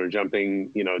genres or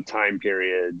jumping, you know, time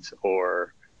periods,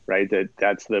 or right,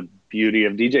 that's the beauty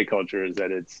of DJ culture, is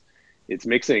that it's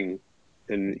mixing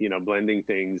and, you know, blending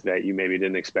things that you maybe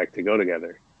didn't expect to go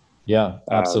together. Yeah,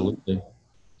 absolutely.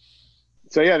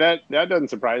 So yeah, that doesn't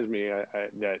surprise me,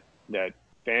 that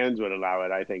fans would allow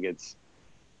it. I think it's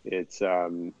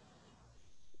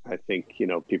I think, you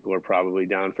know, people are probably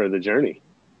down for the journey.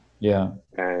 Yeah.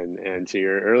 And to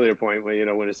your earlier point, when, you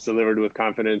know, when it's delivered with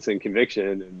confidence and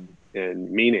conviction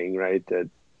and meaning, right, that,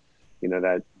 you know,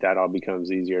 that all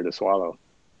becomes easier to swallow.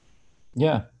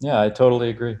 Yeah, I totally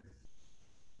agree.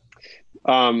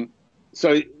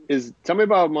 So tell me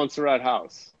about Montserrat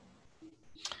House.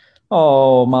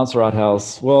 Oh, Montserrat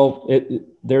House. Well,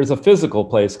 there's a physical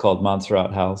place called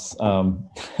Montserrat House.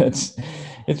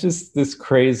 It's just this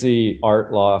crazy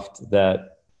art loft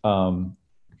that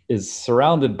is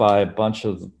surrounded by a bunch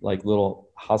of like little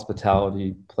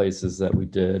hospitality places that we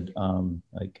did,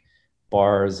 like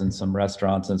bars and some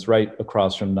restaurants. And it's right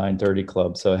across from 930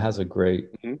 Club, so it has a great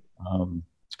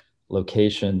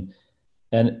location.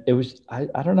 And it was, I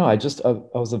don't know, I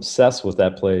was obsessed with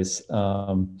that place.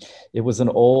 It was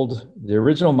the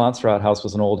original Montserrat House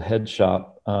was an old head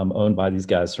shop owned by these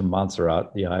guys from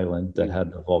Montserrat, the island that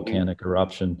had the volcanic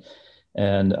eruption.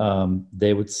 And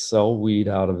they would sell weed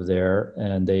out of there.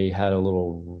 And they had a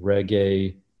little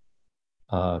reggae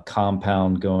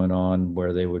compound going on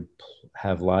where they would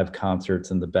have live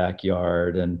concerts in the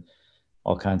backyard and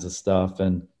all kinds of stuff.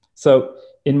 And so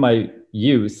in my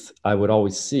youth, I would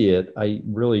always see it. I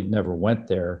really never went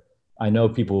there. I know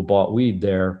people who bought weed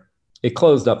there. It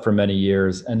closed up for many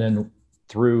years. And then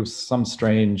through some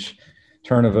strange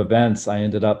turn of events, I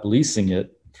ended up leasing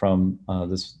it from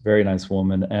this very nice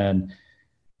woman. And,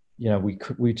 you know,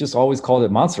 we just always called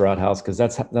it Montserrat House because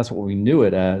that's what we knew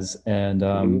it as.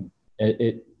 And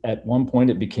it at one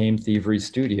point it became Thievery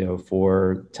Studio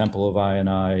for Temple of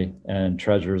I and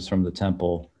Treasures from the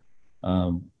Temple.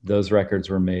 Those records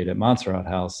were made at Montserrat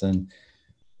House, and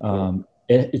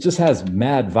it just has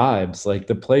mad vibes. Like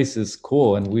the place is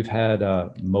cool, and we've had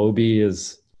Moby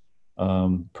is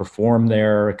perform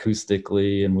there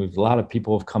acoustically, and a lot of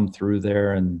people have come through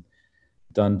there and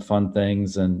done fun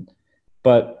things.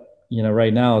 But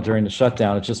right now during the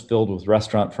shutdown, it's just filled with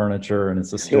restaurant furniture and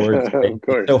it's a storage space. Of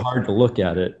course. It's so hard to look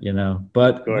at it,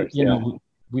 but Of course,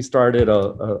 we started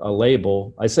a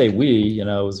label. I say we, it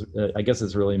was, I guess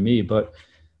it's really me, but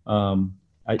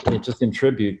it just in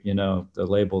tribute, the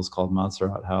label is called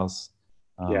Montserrat House.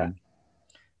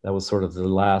 That was sort of the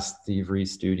last Thievery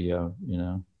studio,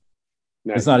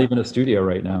 Nice. It's not even a studio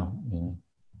right now.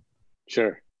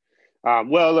 Sure.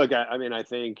 Well, look, I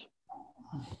think,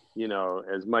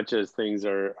 as much as things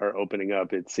are opening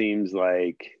up, it seems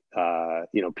like,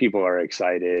 people are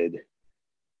excited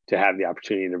to have the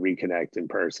opportunity to reconnect in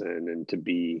person and to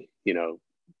be in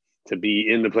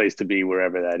the place to be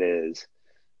wherever that is.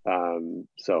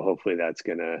 So hopefully that's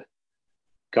going to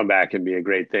come back and be a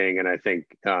great thing. And I think,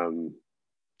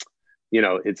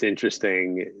 it's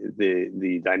interesting,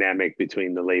 the dynamic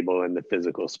between the label and the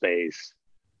physical space.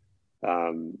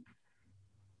 And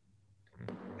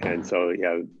so,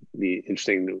 be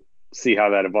interesting to see how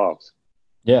that evolves.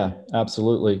 Yeah,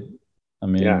 absolutely. I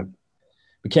mean,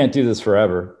 we can't do this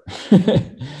forever.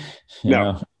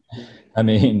 No. I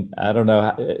mean, I don't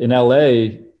know. In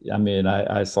LA,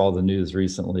 I saw the news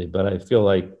recently, but I feel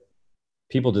like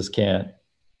people just can't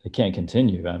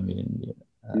continue.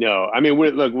 No,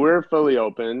 we're fully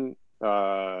open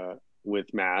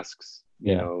with masks,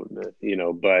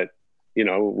 but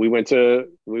we went to an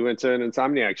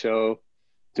Insomniac show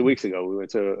 2 weeks ago. We went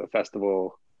to a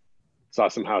festival, saw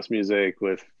some house music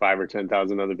with 5,000 or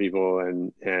 10,000 other people,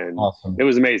 and awesome. It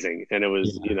was amazing. And it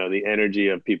was, the energy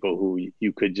of people who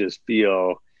you could just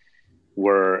feel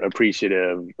were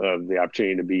appreciative of the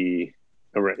opportunity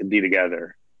to be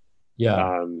together.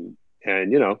 Yeah.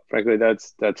 And frankly,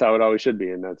 that's how it always should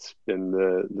be, and that's been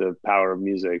the power of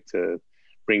music to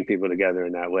bring people together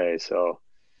in that way. So,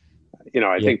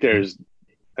 I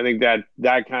think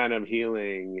that kind of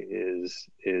healing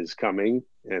is coming,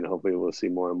 and hopefully we'll see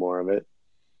more and more of it.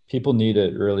 People need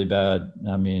it really bad.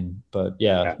 But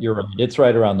you're right. It's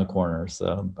right around the corner,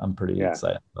 so I'm pretty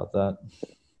excited about that.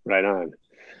 Right on.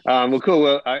 Well, cool.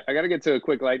 Well, I got to get to a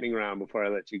quick lightning round before I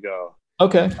let you go.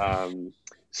 Okay.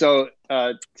 So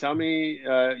tell me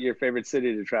your favorite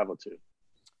city to travel to.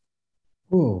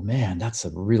 Oh man, that's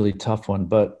a really tough one,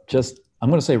 but I'm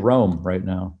going to say Rome right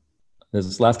now.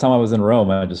 This last time I was in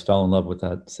Rome, I just fell in love with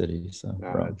that city. So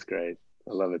that's great.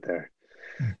 I love it there.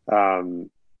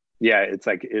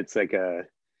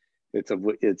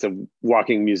 it's a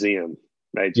walking museum,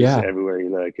 right? Just everywhere you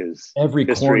look is every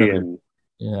history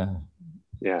corner.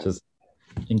 Just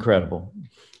incredible.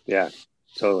 Yeah.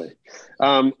 Totally.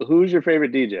 Who's your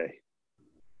favorite DJ?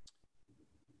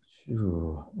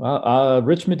 Well,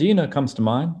 Rich Medina comes to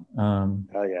mind.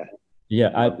 Oh yeah.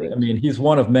 Yeah, he's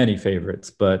one of many favorites,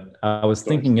 but I was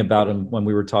thinking about him when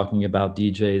we were talking about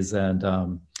DJs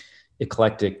and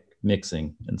eclectic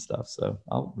mixing and stuff. So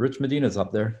Rich Medina's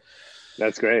up there.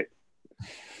 That's great.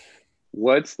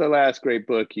 What's the last great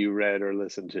book you read or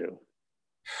listened to?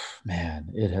 Man,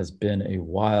 it has been a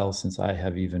while since I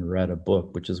have even read a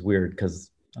book, which is weird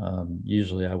because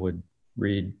usually I would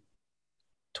read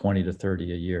 20 to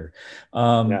 30 a year.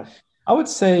 I would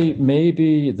say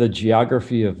maybe The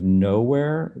Geography of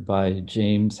Nowhere by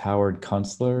James Howard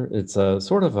Kunstler. It's a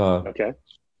sort of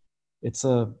it's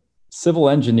a civil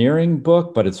engineering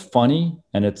book, but it's funny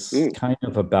and it's kind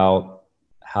of about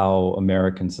how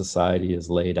American society is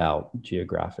laid out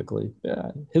geographically. Yeah,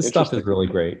 his stuff is really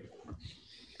great.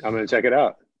 I'm going to check it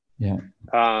out. Yeah.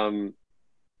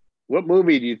 What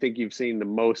movie do you think you've seen the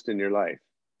most in your life?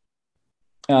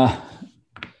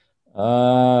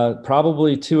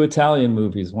 Probably two Italian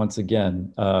movies once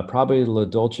again. Probably La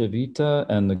Dolce Vita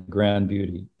and The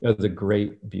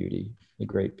Great Beauty.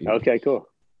 Okay, cool.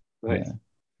 Nice. Yeah.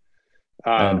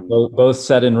 And both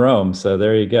set in Rome, so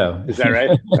there you go. Is that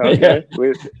right? Okay.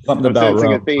 Something about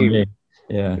Rome. A theme.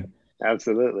 Yeah.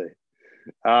 Absolutely.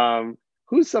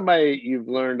 Who's somebody you've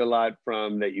learned a lot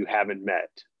from that you haven't met?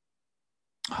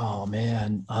 Oh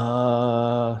man.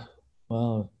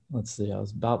 Well, let's see. I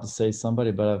was about to say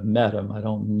somebody, but I've met him. I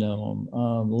don't know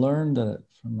him. Learned that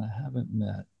from I haven't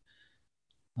met.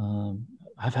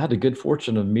 I've had the good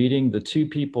fortune of meeting the two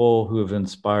people who have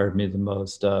inspired me the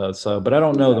most. But I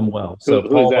don't know them well. So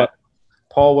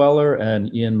Paul Weller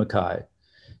and Ian Mackay.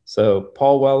 So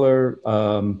Paul Weller,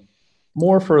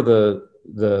 more for the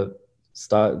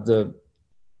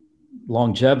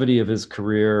longevity of his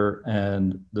career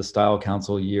and the Style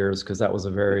Council years, because that was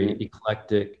a very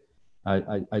eclectic.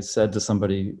 I said to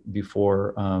somebody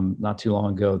before, not too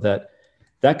long ago, that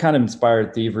kind of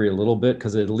inspired Thievery a little bit,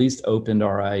 because it at least opened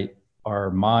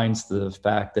our minds to the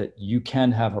fact that you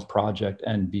can have a project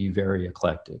and be very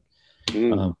eclectic.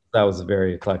 That was a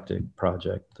very eclectic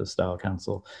project, the Style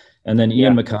Council. And then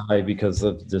Ian Mackay, because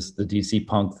of just the DC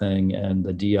punk thing and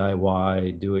the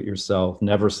DIY, do it yourself,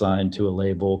 never signed to a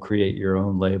label, create your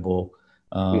own label.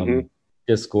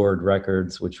 Discord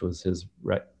Records, which was his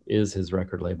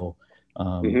record label,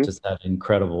 just had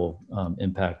incredible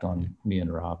impact on me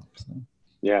and Rob. So.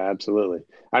 Yeah, absolutely.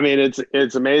 I mean,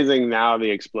 it's amazing now, the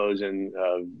explosion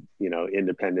of, you know,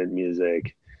 independent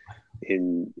music,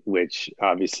 in which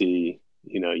obviously,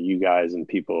 you know, you guys and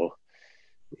people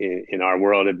in our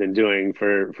world have been doing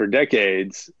for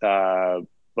decades.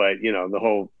 But you know, the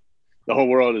whole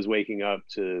world is waking up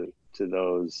to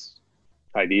those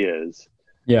ideas.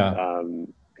 Yeah.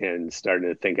 And starting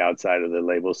to think outside of the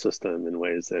label system in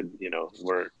ways that, you know,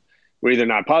 were either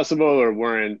not possible or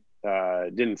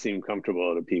didn't seem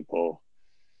comfortable to people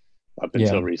up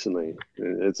until recently.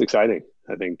 It's exciting.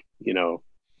 I think, you know,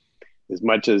 as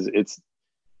much as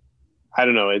I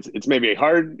don't know, it's maybe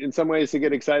hard in some ways to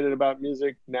get excited about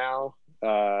music now.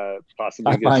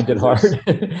 Possibly I find it hard.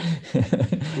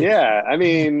 Yeah, I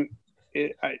mean,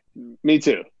 me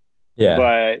too. Yeah.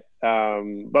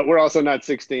 But we're also not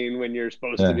 16 when you're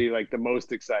supposed to be like the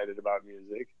most excited about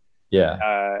music.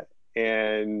 Yeah.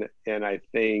 And I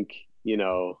think, you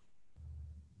know,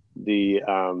 the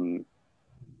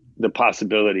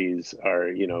possibilities are,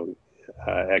 you know,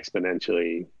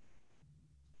 exponentially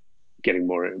getting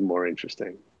more and more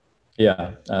interesting.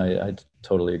 Yeah, I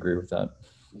totally agree with that.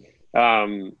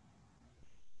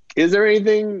 Is there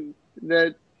anything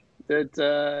that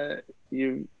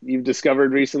you've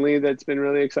discovered recently that's been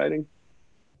really exciting?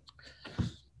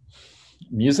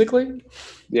 Musically?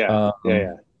 Yeah.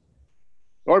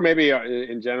 Or maybe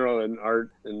in general, in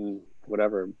art and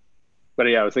whatever. But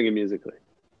yeah, I was thinking musically.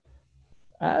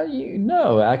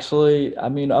 Actually, I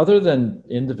mean, other than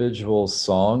individual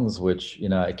songs, which, you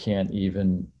know, I can't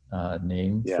even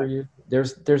name for you,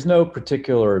 there's no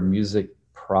particular music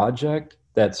project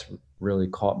that's really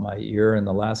caught my ear in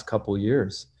the last couple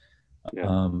years.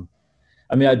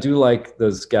 I mean, I do like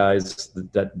those guys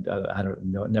that I don't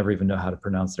know, never even know how to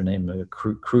pronounce their name,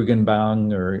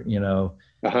 Krugenbang, or, you know,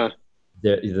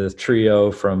 the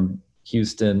trio from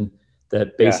Houston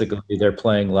that basically they're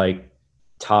playing like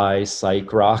Thai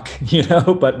psych rock, you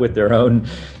know, but with their own,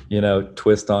 you know,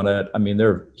 twist on it. I mean,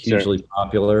 they're hugely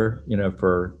popular, you know,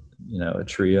 for, you know, a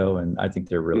trio, and I think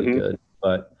they're really good.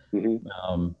 But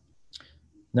no,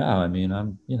 I mean,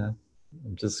 I'm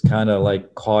just kind of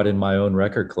like caught in my own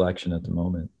record collection at the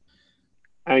moment.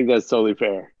 I think that's totally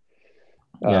fair.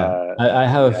 Yeah, I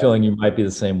have a feeling you might be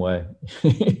the same way.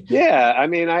 Yeah, I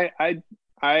mean, I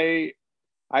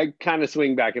kind of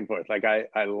swing back and forth. Like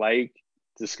I like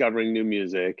discovering new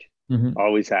music,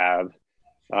 always have.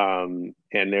 And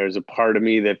there's a part of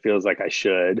me that feels like I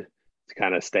should to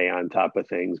kind of stay on top of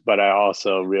things. But I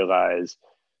also realize,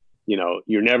 you know,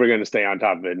 you're never going to stay on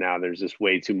top of it now. There's just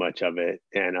way too much of it.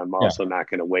 And I'm also not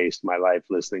going to waste my life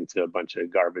listening to a bunch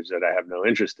of garbage that I have no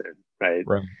interest in. Right.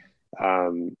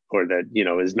 Or that, you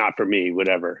know, is not for me,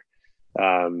 whatever.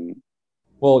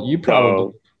 Well, you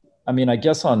probably, I mean, I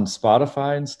guess on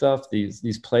Spotify and stuff, these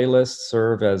playlists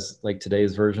serve as like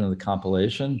today's version of the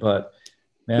compilation. But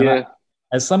man,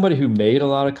 as somebody who made a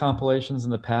lot of compilations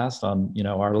in the past on, you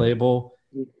know, our label,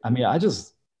 I mean, I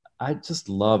just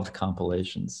loved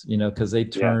compilations, you know, because they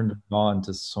turned on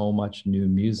to so much new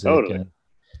music.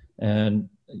 And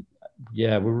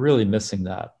we're really missing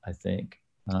that, I think.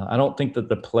 I don't think that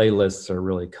the playlists are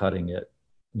really cutting it,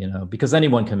 you know, because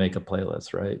anyone can make a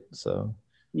playlist, right? So.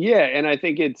 Yeah, and I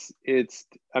think it's.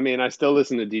 I mean, I still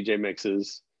listen to DJ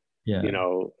mixes. You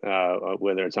know,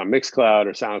 whether it's on Mixcloud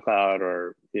or SoundCloud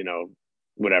or, you know,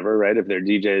 whatever, right? If they're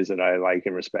DJs that I like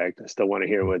and respect, I still want to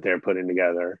hear what they're putting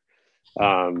together.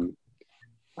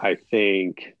 I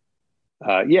think,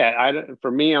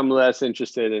 for me, I'm less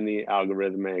interested in the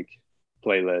algorithmic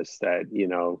playlists that, you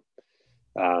know,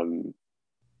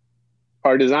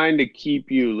 are designed to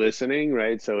keep you listening,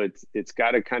 right? So it's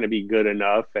got to kind of be good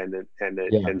enough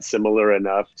and similar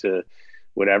enough to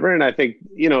whatever. And I think,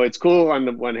 you know, it's cool on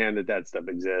the one hand that stuff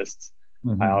exists.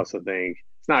 I also think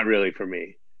it's not really for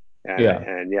me.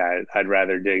 I'd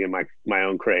rather dig in my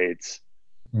own crates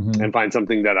and find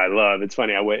something that I love. It's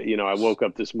funny. I woke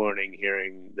up this morning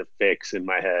hearing The Fix in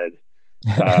my head.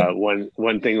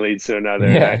 One thing leads to another.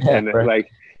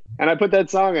 And I put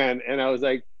that song on and I was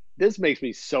like, this makes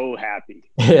me so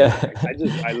happy.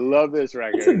 I love this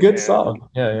record. It's a good song.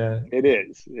 It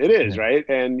is, right?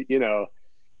 And, you know,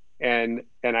 and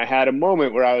I had a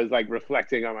moment where I was like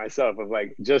reflecting on myself of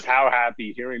like just how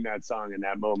happy hearing that song in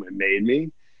that moment made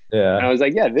me. And I was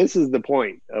like, this is the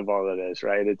point of all of this,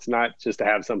 right? It's not just to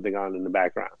have something on in the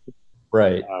background.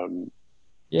 Right.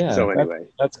 Yeah. So anyway,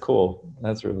 that's cool.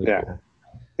 That's really cool.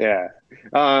 Yeah.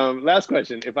 Last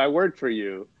question. If I worked for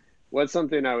you, what's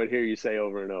something I would hear you say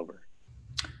over and over?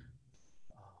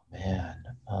 Man.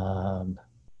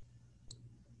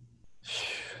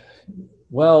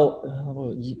 Well,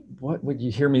 what would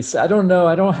you hear me say? I don't know.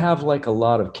 I don't have like a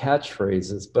lot of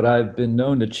catchphrases, but I've been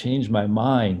known to change my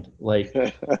mind like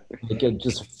a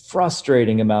just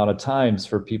frustrating amount of times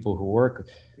for people who work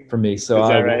for me. So Is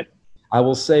that right? I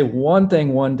will say one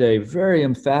thing one day very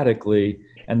emphatically,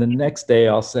 and the next day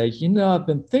I'll say, I've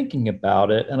been thinking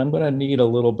about it and I'm going to need a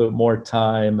little bit more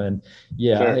time. And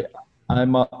Sure.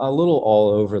 I'm a little all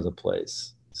over the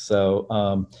place.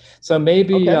 So, so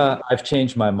maybe I've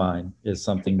changed my mind is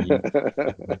something you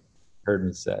heard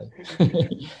me say.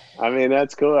 I mean,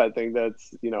 that's cool. I think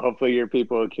that's, hopefully your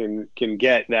people can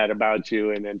get that about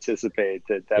you and anticipate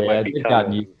that might be coming.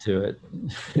 Gotten used to it.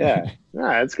 Yeah, no,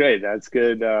 that's great. That's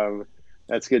good.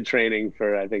 That's good training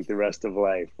for, I think, the rest of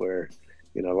life where,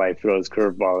 life throws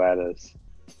curveball at us.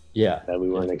 Yeah. That we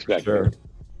weren't expecting. Sure.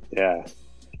 Yeah.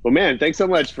 Well, man, thanks so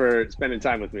much for spending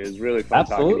time with me. It was really fun.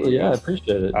 Absolutely. Talking to you. Yeah, I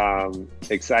appreciate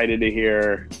it. Excited to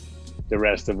hear the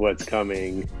rest of what's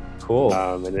coming. Cool.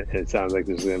 And it sounds like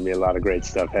there's going to be a lot of great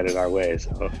stuff headed our way.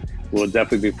 So we'll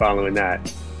definitely be following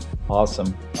that.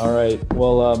 Awesome. All right.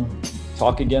 Well,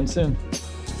 talk again soon.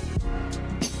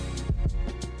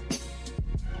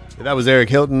 That was Eric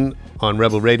Hilton on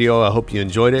Rebel Radio. I hope you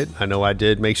enjoyed it. I know I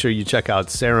did. Make sure you check out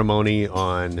Ceremony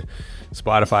on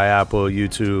Spotify, Apple,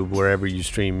 YouTube, wherever you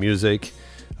stream music.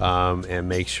 And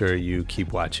make sure you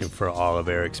keep watching for all of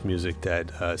Eric's music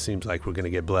that seems like we're going to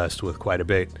get blessed with quite a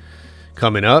bit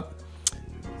coming up.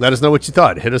 Let us know what you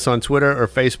thought. Hit us on Twitter or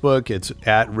Facebook. It's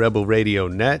at Rebel Radio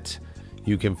Net.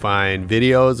 You can find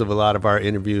videos of a lot of our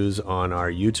interviews on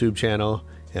our YouTube channel.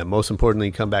 And most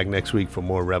importantly, come back next week for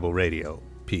more Rebel Radio.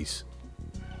 Peace.